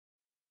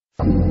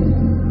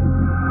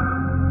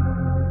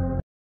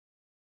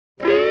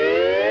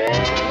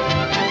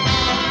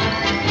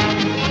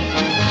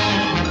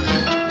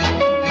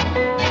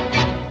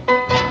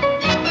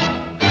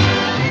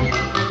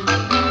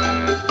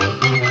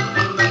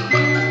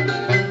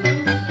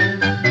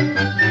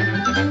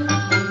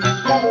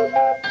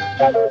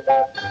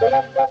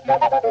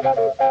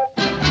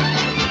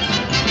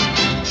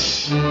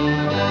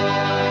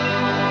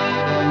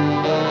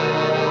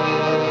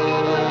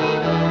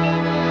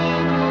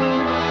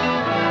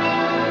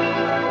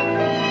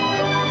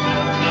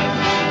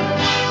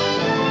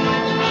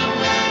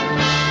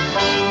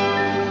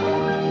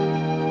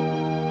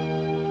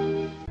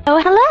Oh,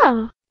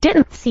 hello!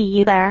 Didn't see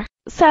you there.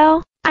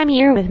 So, I'm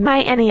here with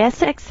my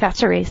NES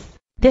accessories.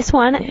 This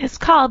one is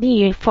called the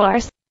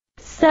U-Force.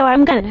 So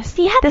I'm gonna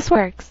see how this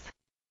works.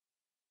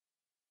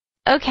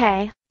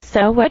 Okay,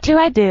 so what do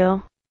I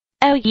do?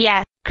 Oh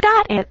yeah,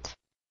 got it.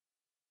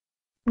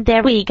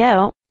 There we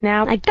go.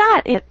 Now I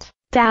got it.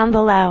 Down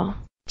below,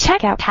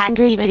 check out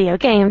Hungry Video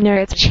Game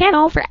Nerd's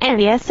channel for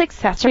NES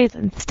accessories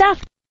and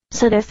stuff.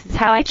 So this is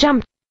how I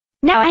jumped.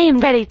 Now I am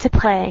ready to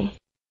play.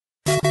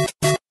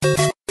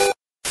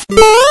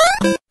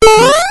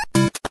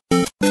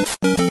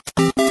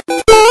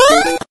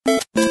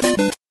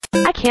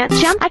 I can't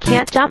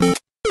jump.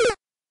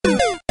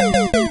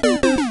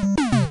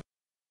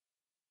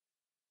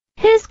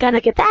 Who's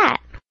gonna get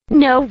that?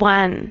 No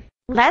one.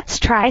 Let's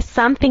try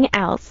something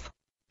else.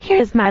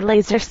 Here's my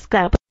laser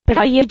scope, but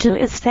all you do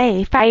is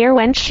say fire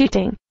when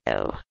shooting.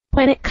 Oh,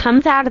 when it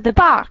comes out of the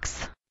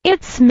box,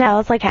 it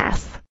smells like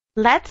ass.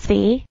 Let's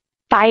see.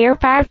 Fire,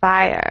 fire,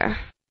 fire.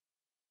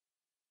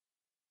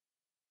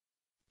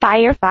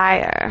 Fire,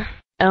 fire.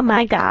 Oh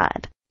my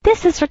god.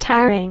 This is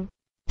retiring.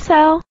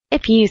 So,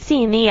 if you've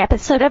seen the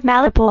episode of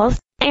Malibu's,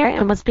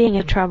 Aaron was being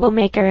a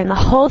troublemaker in the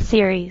whole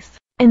series,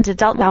 and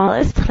Adult Noel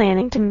is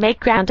planning to make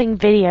grounding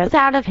videos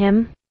out of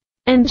him.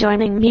 And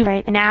joining me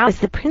right now is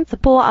the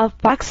principal of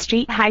Buck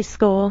Street High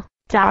School,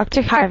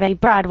 Dr. Harvey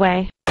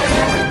Broadway.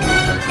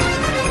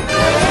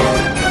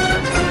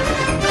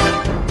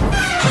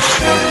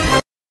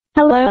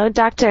 Hello,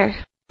 Doctor.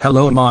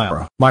 Hello,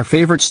 Myra, my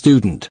favorite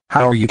student.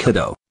 How are you,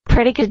 kiddo?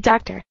 Pretty good,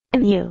 Doctor.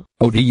 And you?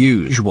 Oh, the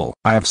usual.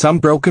 I have some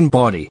broken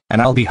body,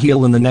 and I'll be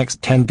healed in the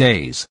next 10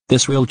 days.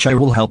 This wheelchair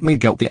will help me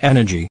get the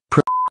energy.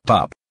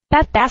 Up.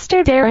 That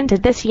bastard Aaron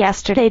did this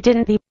yesterday,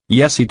 didn't he?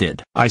 Yes, he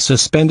did. I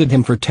suspended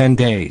him for 10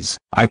 days.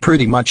 I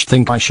pretty much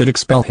think I should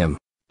expel him.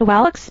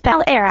 Well,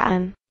 expel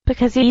Aaron,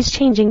 because he's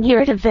changing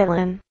hero to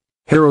villain.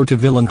 Hero to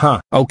villain, huh?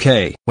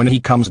 Okay, when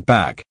he comes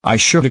back, I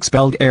should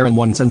expel Aaron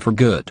once and for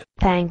good.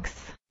 Thanks.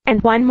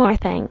 And one more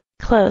thing.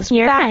 Close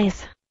your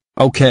eyes.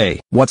 Okay,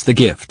 what's the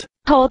gift?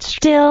 Hold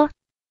still.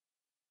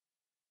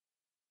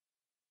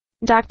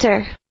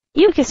 Doctor,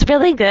 you kiss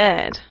really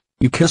good.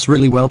 You kiss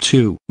really well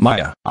too,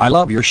 Maya. I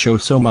love your show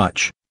so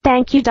much.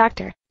 Thank you,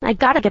 Doctor. I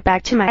gotta get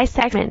back to my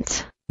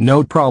segment.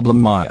 No problem,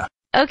 Maya.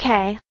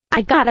 Okay,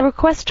 I got a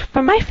request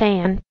from my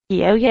fan,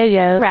 Yo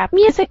Rap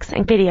Musics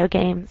and Video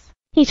Games.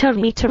 He told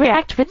me to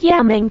react with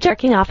Yelming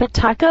jerking off at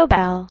Taco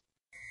Bell.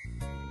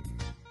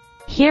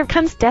 Here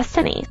comes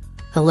Destiny.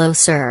 Hello,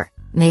 sir.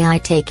 May I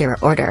take your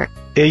order?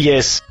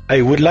 Yes,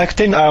 I would like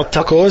 10 hard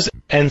tacos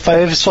and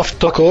 5 soft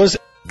tacos.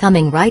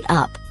 Coming right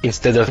up.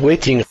 Instead of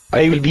waiting,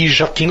 I will be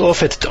jerking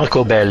off at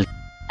Taco Bell.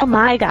 Oh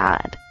my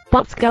god,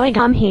 what's going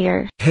on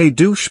here? Hey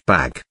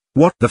douchebag,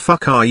 what the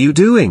fuck are you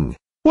doing?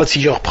 What's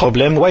your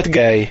problem, white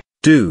guy?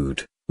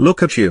 Dude,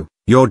 look at you.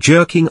 You're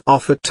jerking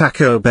off at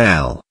Taco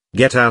Bell.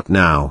 Get out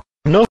now.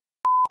 No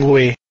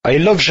way. I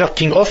love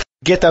jerking off.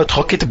 Get out,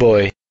 Rocket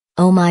Boy.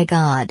 Oh my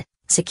god.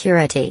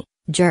 Security.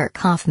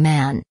 Jerk off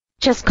man.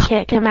 Just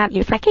kick him out,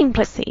 you fucking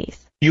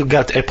pussies. You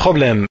got a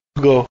problem.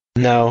 Go,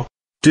 now.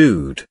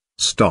 Dude,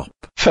 stop.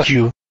 Fuck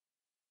you.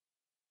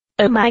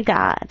 Oh my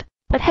god,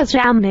 what has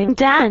Yelming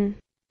done?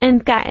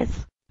 And guys,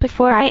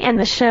 before I end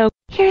the show,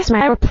 here's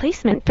my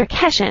replacement for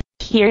Kesha.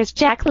 Here's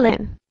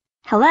Jaqueline.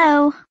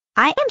 Hello,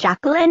 I am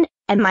Jaqueline,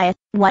 and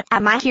what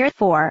am I here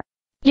for?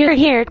 You're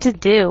here to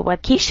do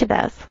what Kesha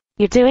does.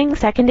 You're doing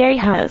secondary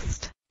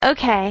host.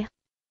 Okay.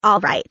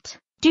 Alright.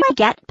 Do I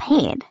get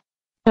paid?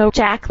 Oh,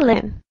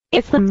 Jaqueline,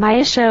 it's the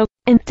Maya show,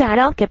 and I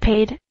don't get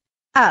paid.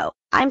 Oh,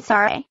 I'm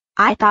sorry.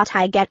 I thought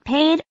I get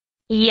paid.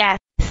 Yeah,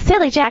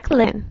 silly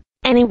Jaqueline.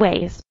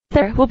 Anyways,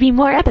 there will be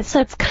more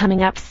episodes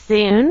coming up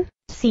soon.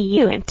 See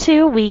you in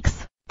 2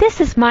 weeks.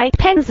 This is Mike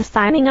Penza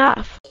signing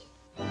off.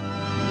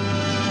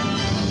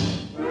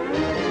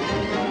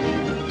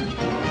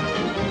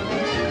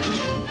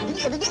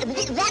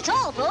 That's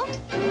all, folks.